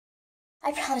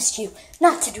I promised you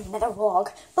not to do another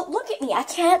vlog, but look at me, I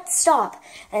can't stop.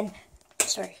 And,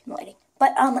 sorry, I'm lighting.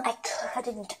 But, I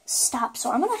couldn't stop,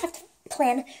 so I'm gonna have to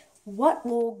plan what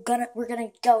we're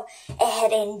gonna go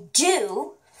ahead and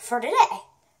do for today.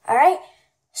 Alright?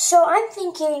 So I'm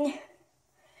thinking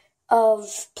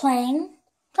of playing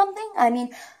something. I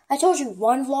mean, I told you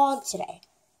 1 vlog today,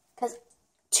 because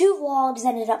 2 vlogs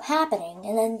ended up happening,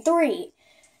 and then 3.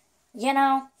 You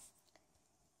know,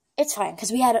 it's fine,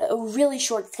 because we had a really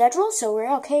short schedule, so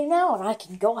we're okay now, and I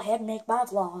can go ahead and make my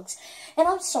vlogs. And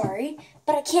I'm sorry,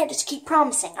 but I can't just keep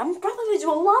promising. I'm probably going to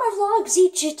do a lot of vlogs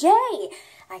each day.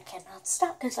 I cannot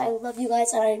stop, because I love you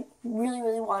guys, and I really,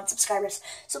 really want subscribers.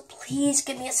 So please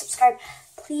give me a subscribe.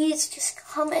 Please just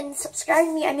come and subscribe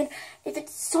to me. I mean, if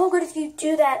it's so good if you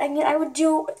do that. I mean, I would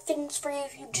do things for you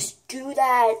if you just do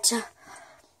that.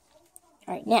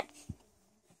 Alright, now,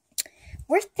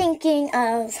 we're thinking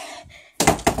of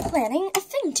planning a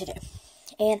thing to do.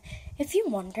 And if you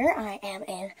wonder, I am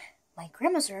in my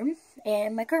grandma's room,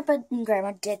 and my grandpa and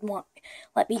grandma did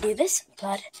let me do this,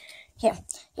 but yeah,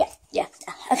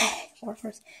 okay,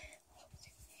 anyways,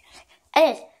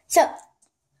 so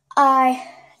I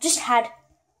just had a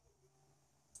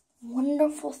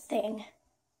wonderful thing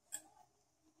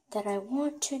that I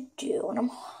want to do,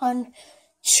 and I'm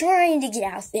trying to get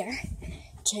out there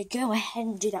to go ahead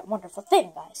and do that wonderful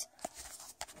thing, guys.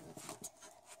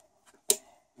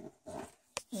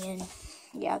 And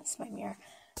yeah, this is my mirror.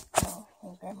 Oh,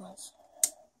 my grandma's.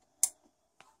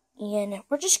 And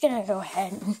we're just gonna go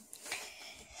ahead and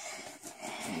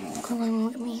come on,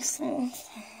 look at me, so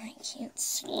I can't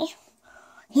see.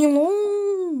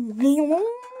 Hello.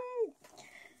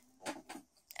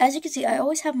 As you can see, I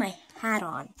always have my hat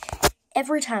on.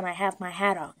 Every time I have my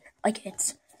hat on, like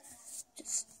it's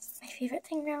just my favorite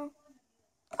thing now.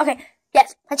 Okay.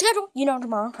 Yes, my schedule, you know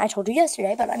tomorrow. I told you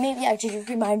yesterday, but maybe I should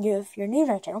remind you if you're new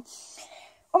to my channel.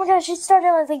 Oh my gosh, it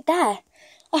started like that.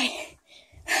 Okay,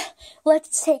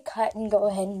 let's take cut and go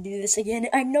ahead and do this again.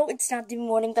 I know it's not the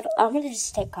morning, but I'm going to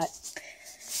just take cut.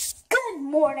 Good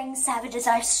morning, savages.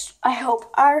 I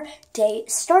hope our day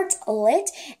starts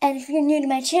lit. And if you're new to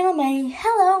my channel,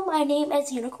 hello, my name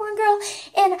is Unicorn Girl,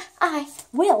 and I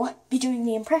will be doing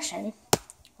the impression.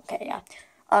 Okay, yeah.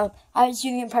 I was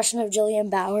doing the impression of Jillian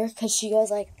Bauer, because she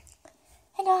goes like,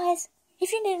 hey guys,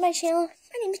 if you're new to my channel,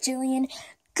 my name is Jillian.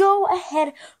 Go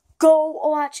ahead, go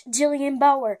watch Jillian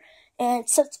Bauer, and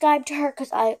subscribe to her,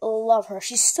 because I love her.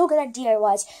 She's so good at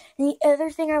DIYs. And the other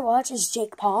thing I watch is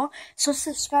Jake Paul, so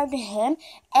subscribe to him,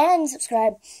 and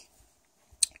subscribe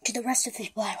to the rest of the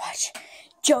people I watch.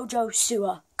 JoJo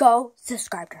Sua, go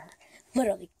subscribe to her.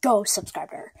 Literally, go subscribe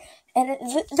to her. And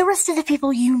the rest of the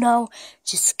people you know,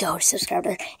 just go subscribe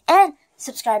to her. And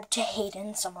subscribe to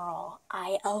Hayden Summerall.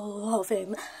 I love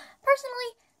him.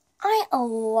 Personally, I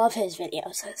love his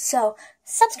videos. So,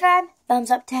 subscribe,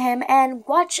 thumbs up to him, and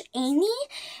watch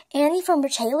Annie from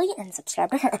Rich Haley, and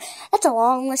subscribe to her. That's a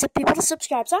long list of people to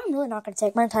subscribe, so I'm really not going to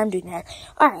take my time doing that.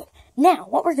 Alright, now,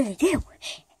 what we're going to do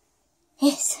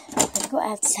is, we're going to go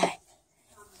outside.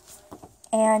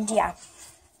 And, yeah.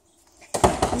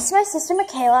 This is my sister,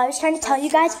 Michaela. I was trying to tell you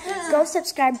guys, go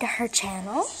subscribe to her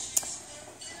channel.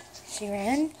 She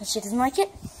ran, and she doesn't like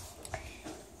it.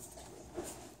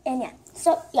 And yeah,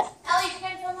 so, yeah. Ellie, you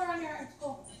can film it on your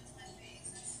school.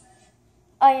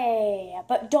 Oh, yeah.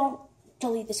 But don't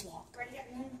delete this vlog.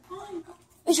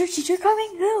 Is your teacher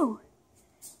coming? Who?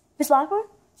 Miss Blackwood?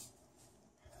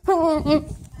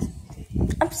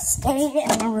 I'm staying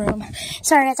in the room.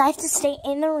 Sorry, guys, I have to stay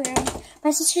in the room.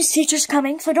 My sister's teacher's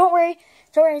coming, so don't worry.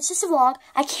 Don't worry, it's just a vlog.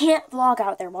 I can't vlog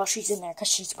out there while she's in there, because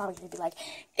she's probably going to be like,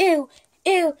 ew,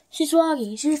 she's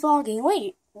vlogging.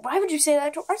 Wait, why would you say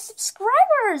that to our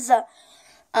subscribers?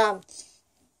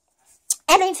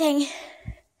 Anything.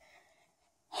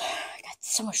 I got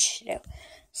so much to do.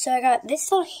 So I got this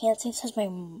little hand thing. Says my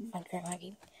grandma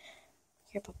gave me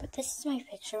here, but this is my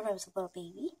picture when I was a little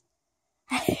baby.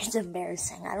 It's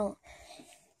embarrassing. I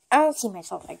don't see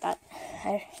myself like that.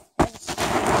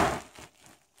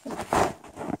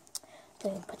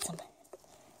 Let me put some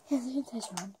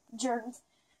germs.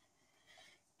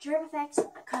 Germ effects,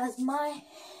 because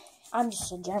I'm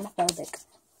just a germophobic.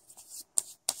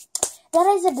 That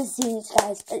is a disease,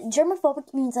 guys.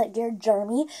 Germophobic means that you're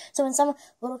germy. So when some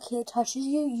little kid touches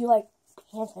you, you like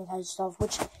hand sanitize yourself,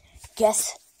 which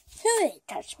guess who did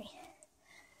touch me?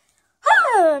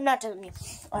 Oh, not to me.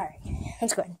 Alright,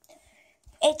 let's go ahead.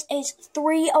 It is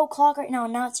 3 o'clock right now,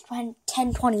 and now it's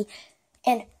 10:20,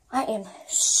 and I am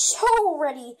so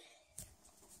ready.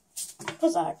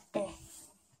 What's that?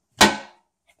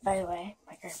 By the way,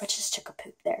 my grandpa just took a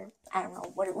poop there. I don't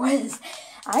know what it was.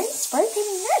 I'm spray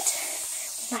painting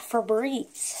it. My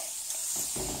Febreze.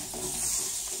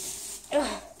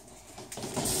 Ugh.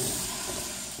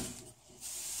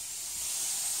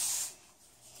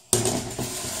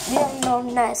 We don't know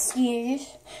nasty.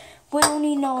 We don't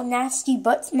need no nasty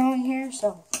butt smell in here,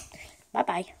 so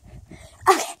bye-bye.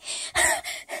 Okay.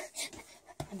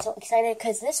 I'm so excited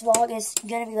because this vlog is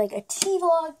going to be like a tea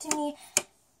vlog to me.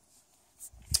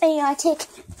 And yeah, I take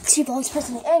tea vlogs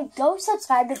personally. And go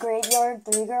subscribe to Graveyard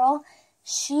 3 Girl.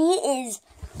 She is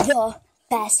the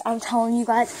best. I'm telling you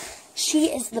guys. She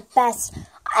is the best.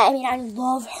 I mean, I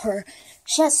love her.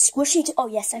 She has squishy... Oh,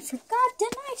 yes, I forgot.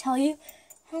 Didn't I tell you?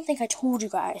 I don't think I told you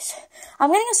guys.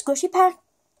 I'm getting a squishy pack.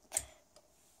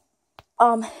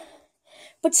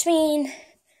 Between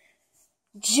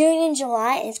June and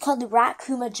July. It's called the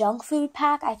Ratkuma Junk Food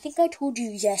Pack. I think I told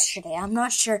you yesterday. I'm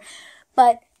not sure.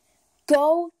 But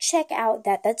go check out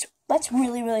that. That's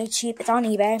really, really cheap. It's on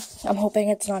eBay. I'm hoping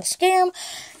it's not a scam.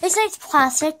 They say it's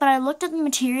plastic, but I looked at the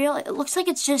material. It looks like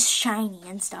it's just shiny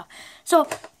and stuff. So,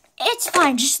 it's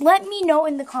fine. Just let me know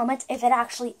in the comments if it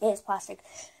actually is plastic.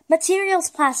 Material's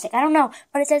plastic. I don't know.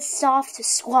 But it says soft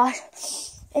squash.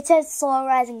 It says slow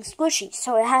rising squishies.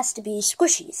 So, it has to be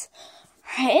squishies.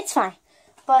 Alright, it's fine.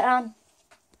 But,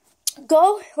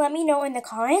 go let me know in the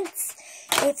comments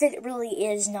if it really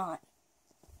is not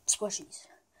squishies.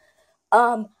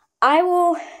 I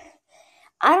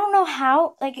don't know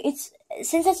how, like,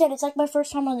 since I said it's like my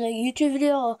first time on the YouTube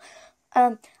video,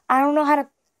 I don't know how to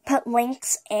put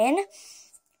links in.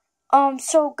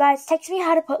 So guys, text me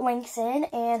how to put links in,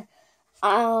 and,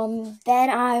 then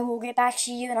I will get back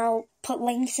to you, and I'll put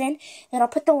links in, and I'll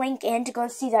put the link in to go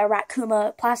see that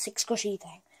Ratkuma plastic squishy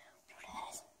thing.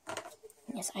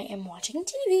 Yes, I am watching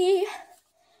TV.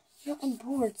 You know, I'm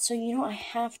bored, so you know I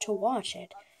have to watch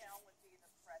it.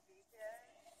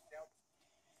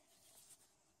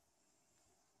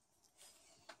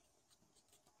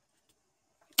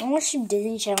 I want to see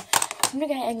Disney Channel. I'm going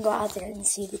to go ahead and go out there and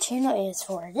see. The channel is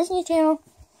for Disney Channel.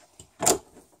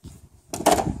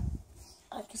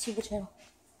 I can see the channel.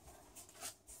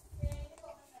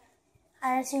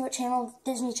 I gotta see what channel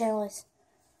Disney Channel is.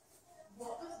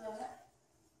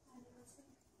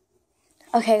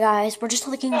 Okay, guys, we're just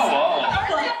looking.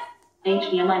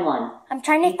 HDMI 1. I'm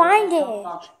trying to find it.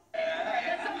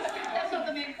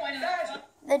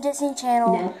 The Disney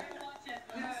Channel. No.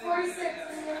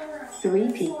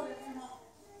 3P.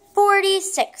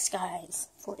 46, guys.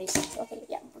 46. Okay,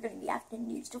 yeah, we're gonna be after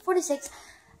news to 46.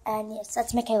 And yes,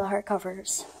 that's Michaela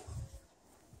Hardcovers.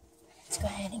 Let's go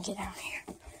ahead and get out of here.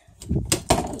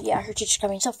 Yeah, her teacher's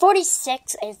coming. So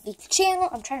 46 is the channel.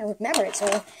 I'm trying to remember it, so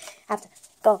I have to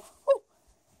go. Ooh.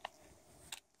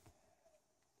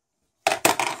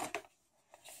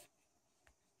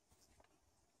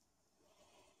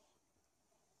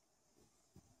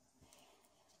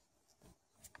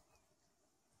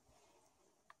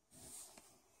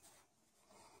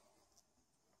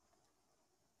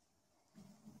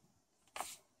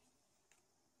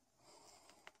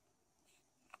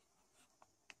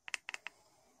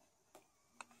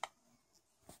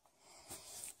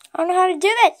 I don't know how to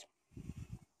do this.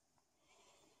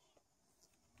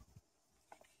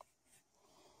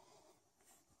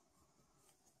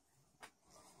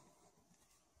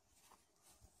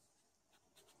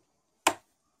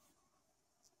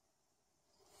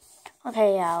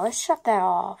 Okay, yeah, let's shut that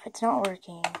off. It's not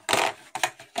working.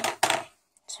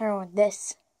 Let's turn on with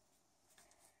this.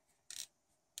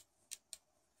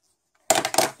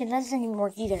 It doesn't even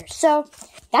work either. So,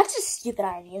 that's a stupid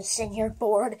idea, sitting here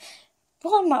bored.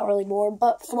 Well, I'm not really bored,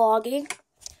 but vlogging.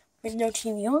 There's no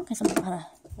TV on because I'm kind of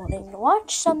wanting to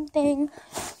watch something.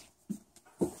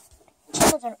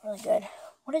 Channels aren't really good.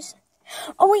 What is it?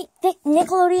 Oh, wait,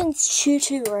 Nickelodeon's Choo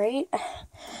Choo, right?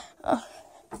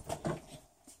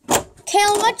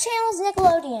 Kayla, what channel is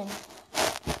Nickelodeon?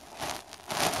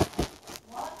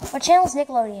 What channel is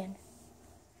Nickelodeon?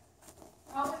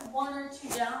 Probably 1 or 2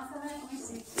 down from it. Let me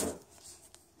see.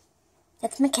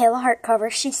 That's Michaela Hardcover.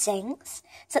 She sings.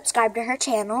 Subscribe to her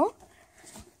channel.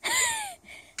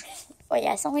 Oh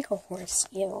yeah, I sound like a horse.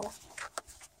 Ew.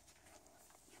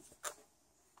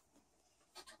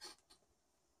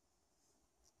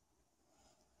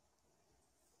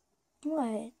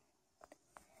 What?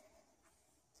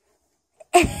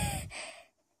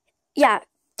 Yeah,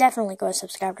 definitely go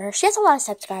subscribe to her. She has a lot of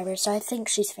subscribers, so I think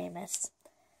she's famous.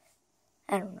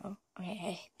 I don't know.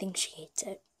 I think she hates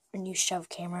it when you shove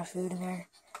camera food in there.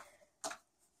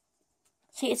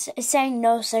 See, it's saying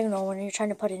no signal when you're trying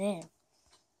to put it in.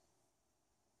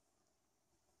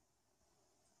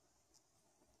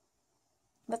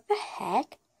 What the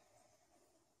heck?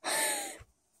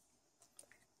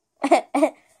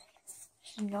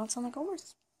 She's not now it sounds like a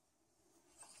horse.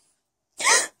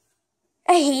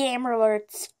 I hate Amber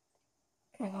Alerts.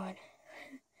 Oh my god.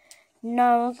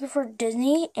 No, I'm looking for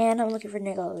Disney and I'm looking for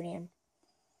Nickelodeon.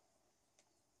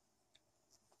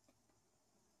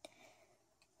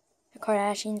 The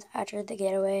Kardashians after the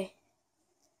getaway.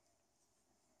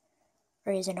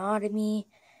 Grey's Anatomy.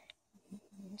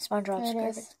 SpongeBob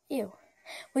SquarePants. Ew.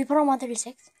 We put on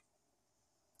 136.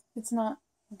 It's not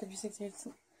 36, it's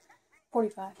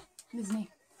 45. Disney.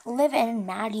 Liv and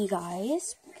Maddie,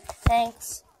 guys.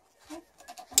 Thanks.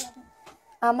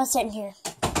 I'm gonna sit in here.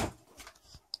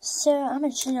 So I'm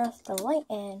gonna turn off the light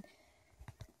and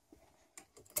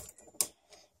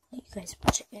you guys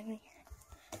watch it with me.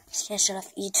 I'm just gonna shut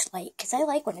off each light because I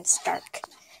like when it's dark.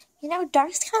 You know,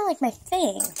 dark's kind of like my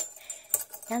thing.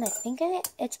 Now that I think of it,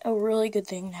 it's a really good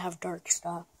thing to have dark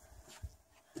stuff.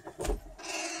 It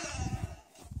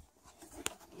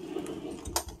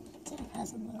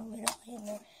has a little bit of light in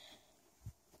there.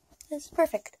 It's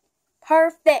perfect.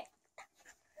 Perfect.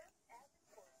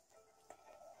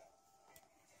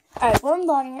 Alright, well, I'm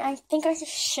vlogging. I think I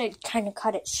should kind of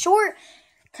cut it short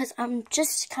because I'm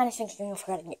just kind of thinking if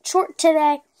we're going to get short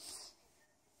today.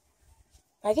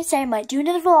 Like I said, I might do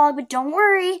another vlog, but don't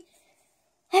worry.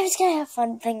 I was going to have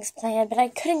fun things planned, but I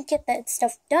couldn't get that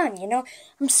stuff done, you know?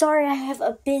 I'm sorry I have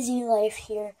a busy life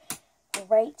here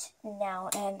right now,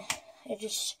 and I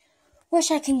just wish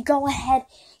I can go ahead,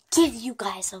 give you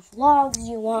guys a vlog.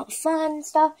 You want fun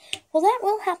stuff? Well, that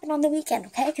will happen on the weekend,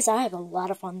 okay? Because I have a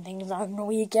lot of fun things on the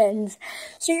weekends.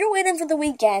 So you're waiting for the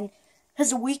weekend. Because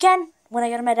the weekend, when I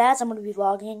go to my dad's, I'm going to be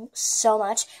vlogging so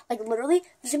much. Like, literally,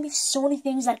 there's going to be so many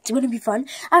things that's going to be fun.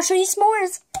 I'll show you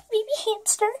s'mores. Baby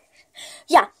hamster.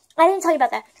 Yeah, I didn't tell you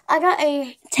about that. I got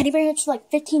a teddy bear for like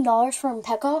 $15 from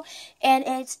Petco, and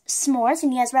it's s'mores,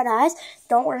 and he has red eyes.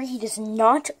 Don't worry, he does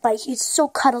not bite. He's so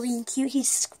cuddly and cute.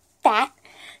 He's fat.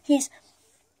 He's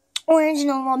orange and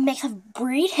a little mix of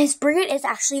breed. His breed is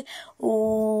actually,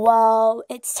 well,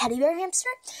 it's teddy bear hamster.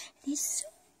 He's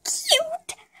so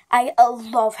cute. I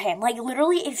love him. Like,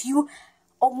 literally, if you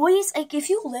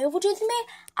live with me,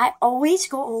 I always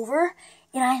go over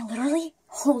and I literally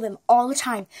hold him all the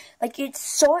time. Like, it's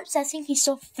so obsessing. He's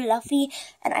so fluffy,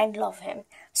 and I love him.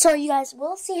 So, you guys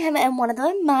will see him in one of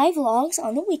my vlogs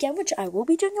on the weekend, which I will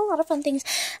be doing a lot of fun things.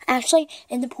 Actually,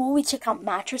 in the pool, we took out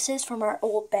mattresses from our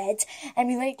old beds, and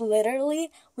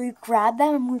we grab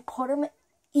them, and we put them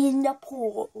in the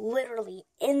pool, literally,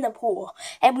 in the pool,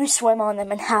 and we swim on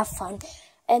them and have fun,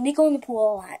 and we go in the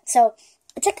pool a lot. So,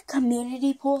 it's like a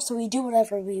community pool, so we do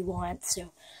whatever we want,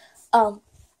 so,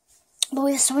 but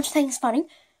we have so much things funny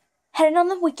heading on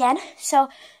the weekend. So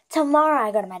tomorrow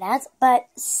I go to my dad's, but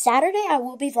Saturday I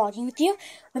will be vlogging with you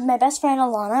with my best friend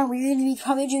Alana. We're going to be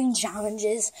probably doing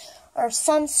challenges or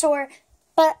some sort.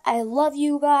 But I love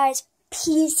you guys.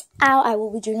 Peace out. I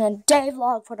will be doing a day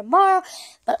vlog for tomorrow.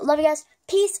 But love you guys.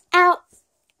 Peace out.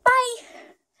 Bye.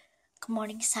 Good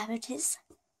morning, savages.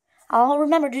 I'll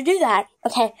remember to do that.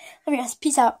 Okay. Love you guys.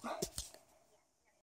 Peace out.